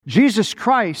Jesus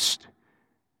Christ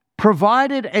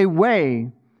provided a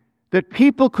way that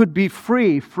people could be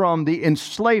free from the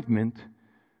enslavement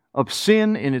of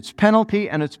sin in its penalty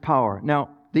and its power. Now,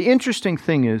 the interesting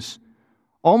thing is,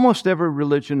 almost every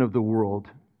religion of the world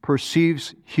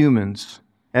perceives humans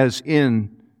as in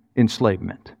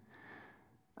enslavement.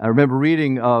 I remember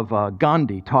reading of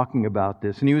Gandhi talking about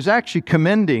this, and he was actually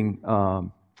commending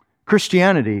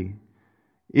Christianity,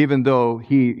 even though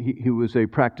he was a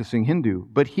practicing Hindu.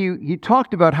 But he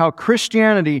talked about how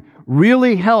Christianity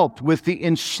really helped with the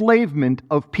enslavement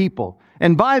of people.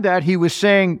 And by that, he was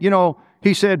saying,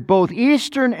 he said, both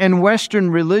Eastern and Western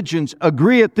religions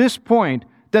agree at this point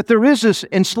that there is this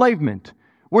enslavement.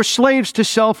 We're slaves to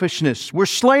selfishness. We're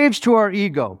slaves to our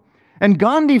ego. And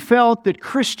Gandhi felt that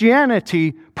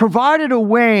Christianity provided a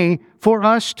way for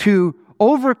us to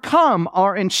overcome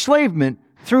our enslavement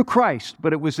through Christ.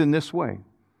 But it was in this way.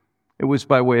 It was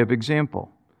by way of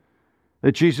example.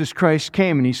 That Jesus Christ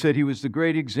came and He said He was the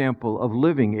great example of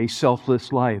living a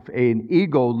selfless life, an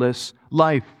egoless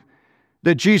life.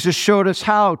 That Jesus showed us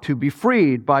how to be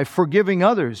freed by forgiving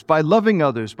others, by loving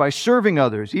others, by serving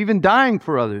others, even dying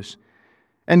for others.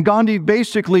 And Gandhi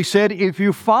basically said, if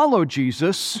you follow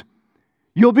Jesus,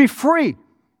 you'll be free.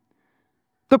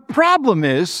 The problem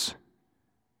is,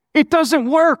 it doesn't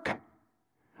work.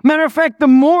 Matter of fact, the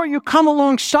more you come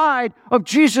alongside of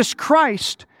Jesus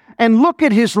Christ and look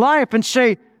at His life and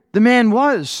say, the man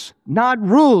was not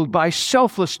ruled by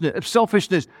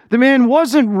selfishness. The man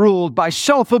wasn't ruled by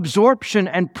self-absorption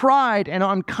and pride and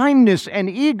unkindness and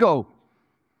ego.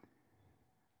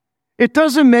 It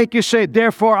doesn't make you say,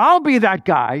 therefore, I'll be that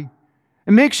guy.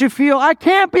 It makes you feel, I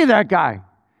can't be that guy.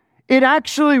 It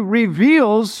actually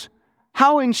reveals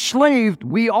how enslaved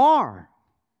we are.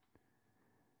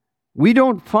 We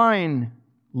don't find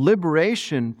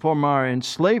liberation from our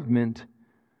enslavement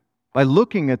by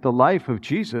looking at the life of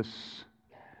Jesus.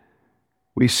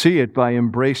 We see it by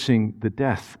embracing the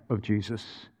death of Jesus.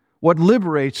 What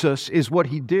liberates us is what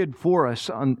He did for us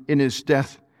in His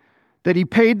death, that He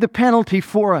paid the penalty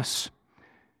for us.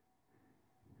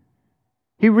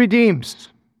 He redeems,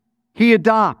 He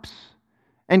adopts,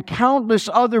 and countless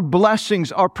other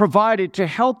blessings are provided to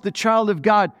help the child of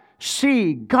God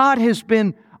see God has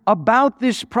been about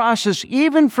this process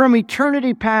even from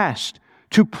eternity past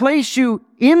to place you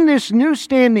in this new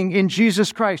standing in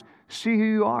Jesus Christ. See who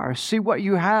you are. See what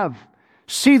you have.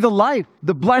 See the life,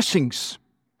 the blessings.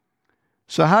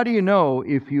 So how do you know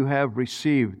if you have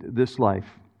received this life?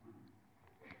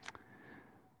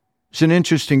 It's an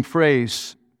interesting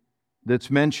phrase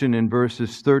that's mentioned in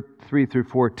verses 3 through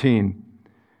 14.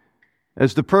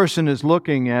 As the person is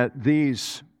looking at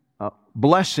these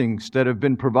blessings that have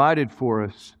been provided for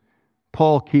us,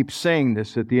 Paul keeps saying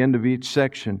this at the end of each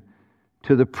section,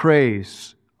 to the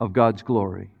praise of God's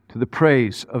glory. To the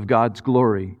praise of God's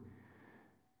glory.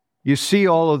 You see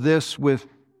all of this with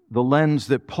the lens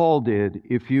that Paul did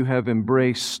if you have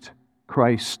embraced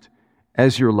Christ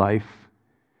as your life.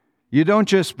 You don't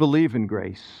just believe in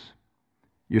grace.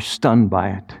 You're stunned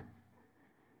by it.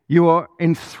 You are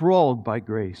enthralled by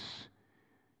grace.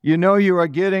 You know you are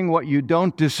getting what you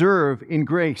don't deserve in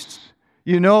grace.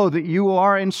 You know that you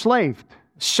are enslaved,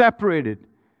 separated,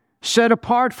 set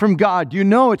apart from God. You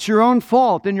know it's your own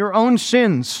fault and your own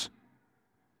sins.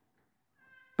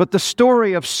 But the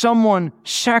story of someone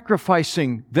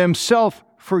sacrificing themselves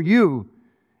for you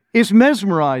is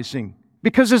mesmerizing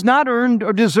because it's not earned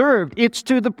or deserved. It's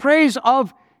to the praise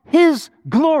of His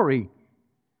glory.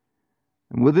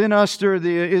 And within us there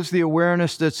is the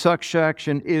awareness that such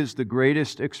action is the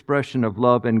greatest expression of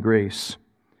love and grace.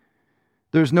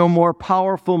 There's no more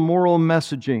powerful moral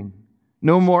messaging,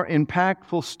 no more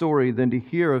impactful story than to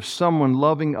hear of someone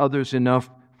loving others enough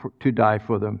to die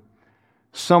for them.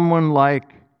 Someone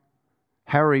like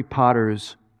Harry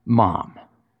Potter's mom,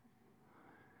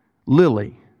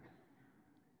 Lily,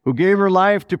 who gave her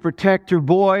life to protect her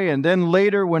boy, and then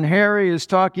later when Harry is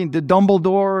talking to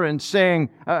Dumbledore and saying,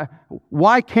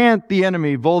 why can't the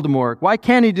enemy, Voldemort, why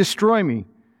can't he destroy me?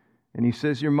 And he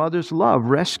says, your mother's love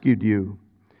rescued you.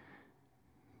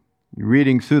 You're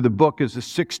reading through the book as a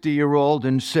 60-year-old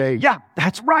and say, yeah,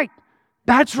 that's right.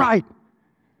 That's right.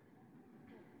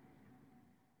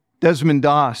 Desmond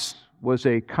Doss was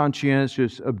a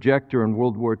conscientious objector in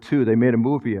World War II. They made a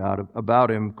movie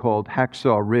about him called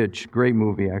Hacksaw Ridge. Great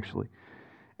movie, actually.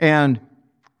 And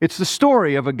it's the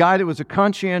story of a guy that was a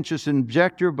conscientious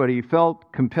objector, but he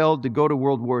felt compelled to go to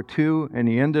World War II, and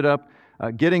he ended up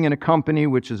getting in a company,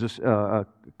 which is a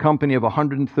company of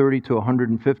 130 to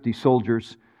 150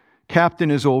 soldiers. Captain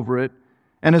is over it.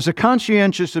 And as a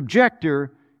conscientious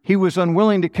objector, he was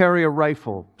unwilling to carry a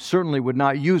rifle, certainly would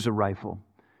not use a rifle.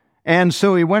 And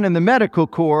so he went in the medical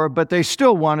corps, but they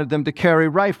still wanted them to carry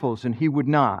rifles, and he would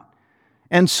not.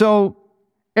 And so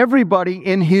everybody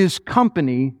in his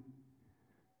company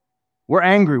were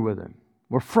angry with him,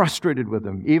 were frustrated with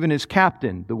him. Even his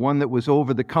captain, the one that was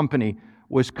over the company,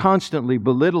 was constantly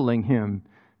belittling him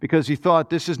because he thought,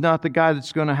 this is not the guy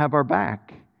that's going to have our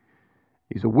back.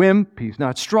 He's a wimp, he's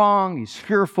not strong, he's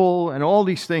fearful, and all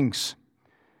these things.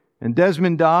 And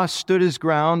Desmond Doss stood his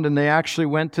ground, and they actually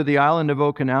went to the island of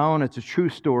Okinawa, and it's a true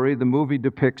story. The movie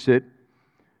depicts it.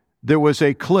 There was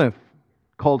a cliff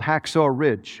called Hacksaw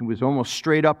Ridge. It was almost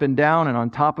straight up and down, and on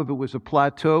top of it was a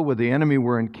plateau where the enemy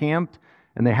were encamped,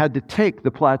 and they had to take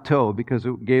the plateau because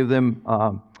it gave them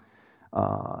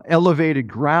elevated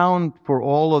ground for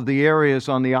all of the areas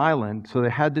on the island, so they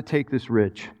had to take this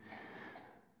ridge.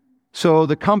 So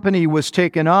the company was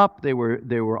taken up, they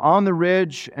were on the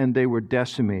ridge, and they were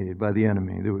decimated by the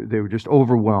enemy. They were just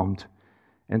overwhelmed.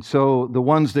 And so the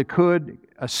ones that could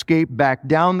escape back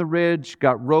down the ridge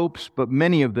got ropes, but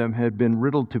many of them had been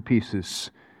riddled to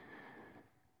pieces.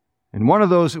 And one of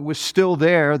those that was still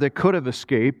there that could have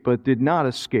escaped but did not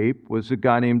escape was a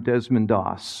guy named Desmond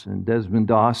Doss. And Desmond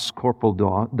Doss, Corporal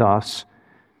Doss,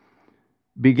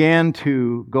 began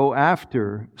to go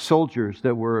after soldiers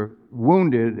that were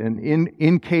wounded and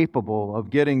incapable of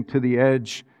getting to the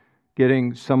edge,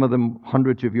 getting some of them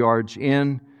hundreds of yards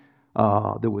in.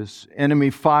 There was enemy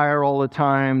fire all the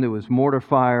time. There was mortar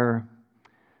fire.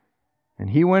 And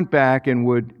he went back and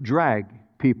would drag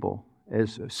people.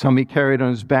 As some he carried on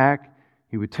his back,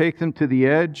 he would take them to the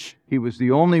edge. He was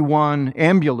the only one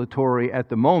ambulatory at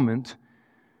the moment.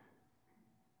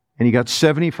 And he got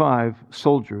 75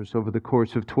 soldiers over the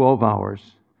course of 12 hours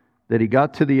that he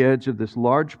got to the edge of this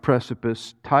large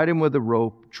precipice, tied him with a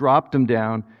rope, dropped him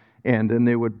down, and then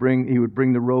he would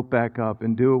bring the rope back up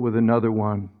and do it with another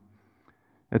one.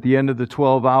 At the end of the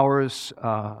 12 hours,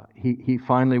 he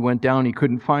finally went down. He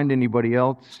couldn't find anybody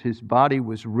else. His body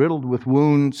was riddled with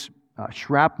wounds,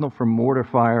 shrapnel from mortar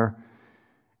fire,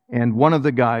 and one of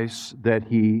the guys that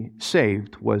he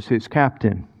saved was his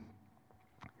captain.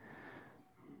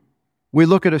 We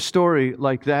look at a story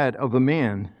like that of a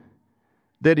man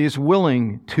that is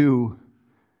willing to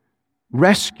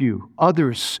rescue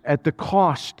others at the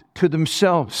cost to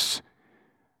themselves.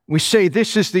 We say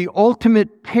this is the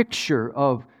ultimate picture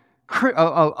of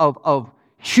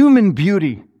human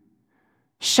beauty.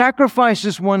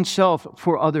 Sacrifices oneself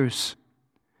for others.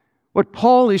 What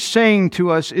Paul is saying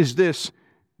to us is this: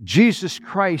 Jesus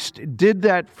Christ did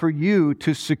that for you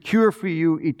to secure for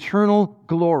you eternal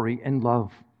glory and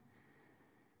love.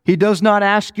 He does not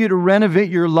ask you to renovate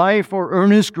your life or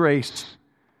earn His grace.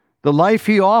 The life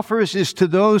He offers is to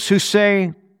those who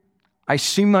say, I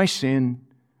see my sin,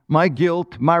 my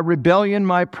guilt, my rebellion,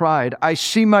 my pride. I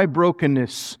see my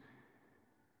brokenness.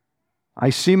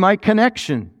 I see my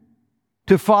connection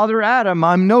to Father Adam.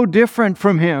 I'm no different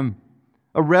from him,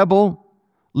 a rebel,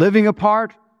 living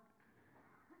apart.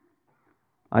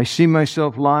 I see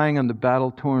myself lying on the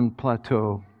battle-torn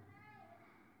plateau,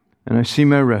 and I see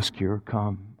my rescuer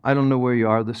come. I don't know where you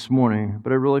are this morning,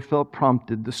 but I really felt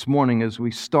prompted this morning as we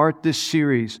start this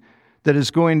series that is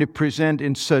going to present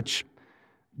in such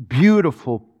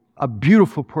a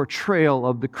beautiful portrayal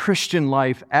of the Christian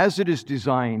life as it is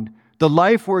designed, the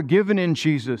life we're given in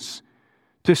Jesus,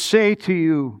 to say to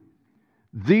you,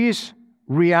 these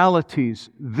realities,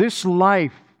 this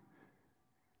life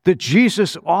that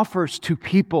Jesus offers to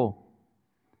people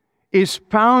is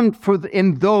found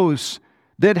in those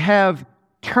that have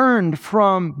turned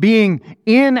from being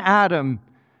in Adam,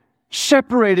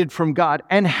 separated from God,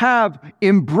 and have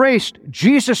embraced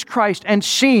Jesus Christ and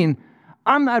seen,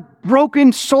 I'm that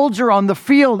broken soldier on the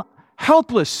field,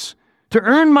 helpless to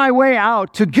earn my way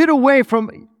out, to get away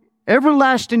from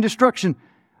everlasting destruction.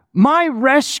 My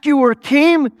rescuer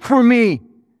came for me.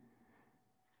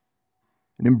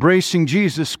 And embracing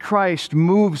Jesus Christ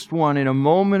moves one in a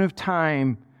moment of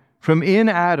time from in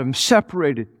Adam,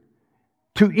 separated,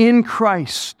 to in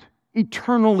Christ,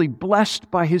 eternally blessed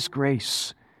by His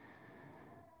grace.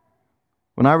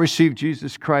 When I received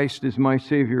Jesus Christ as my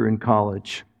Savior in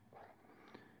college,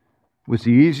 it was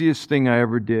the easiest thing I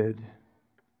ever did,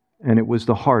 and it was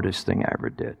the hardest thing I ever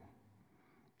did.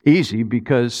 Easy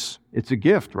because it's a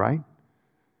gift, right?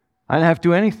 I didn't have to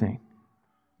do anything.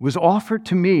 It was offered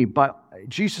to me by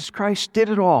Jesus Christ, did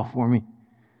it all for me.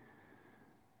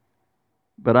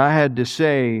 But I had to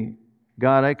say,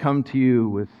 God, I come to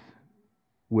you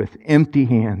with empty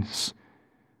hands.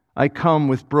 I come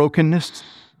with brokenness.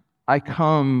 I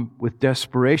come with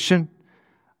desperation.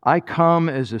 I come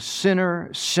as a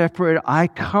sinner, separated. I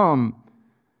come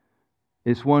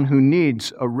as one who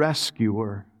needs a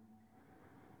rescuer.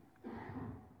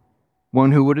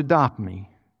 one who would adopt me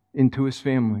into His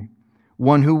family,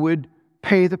 one who would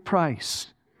pay the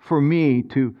price for me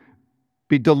to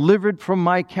be delivered from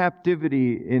my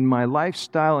captivity in my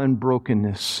lifestyle and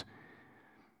brokenness.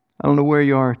 I don't know where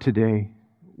you are today.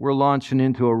 We're launching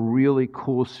into a really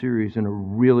cool series and a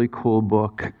really cool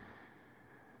book.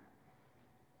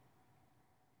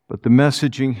 But the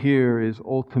messaging here is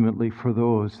ultimately for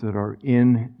those that are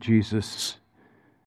in Jesus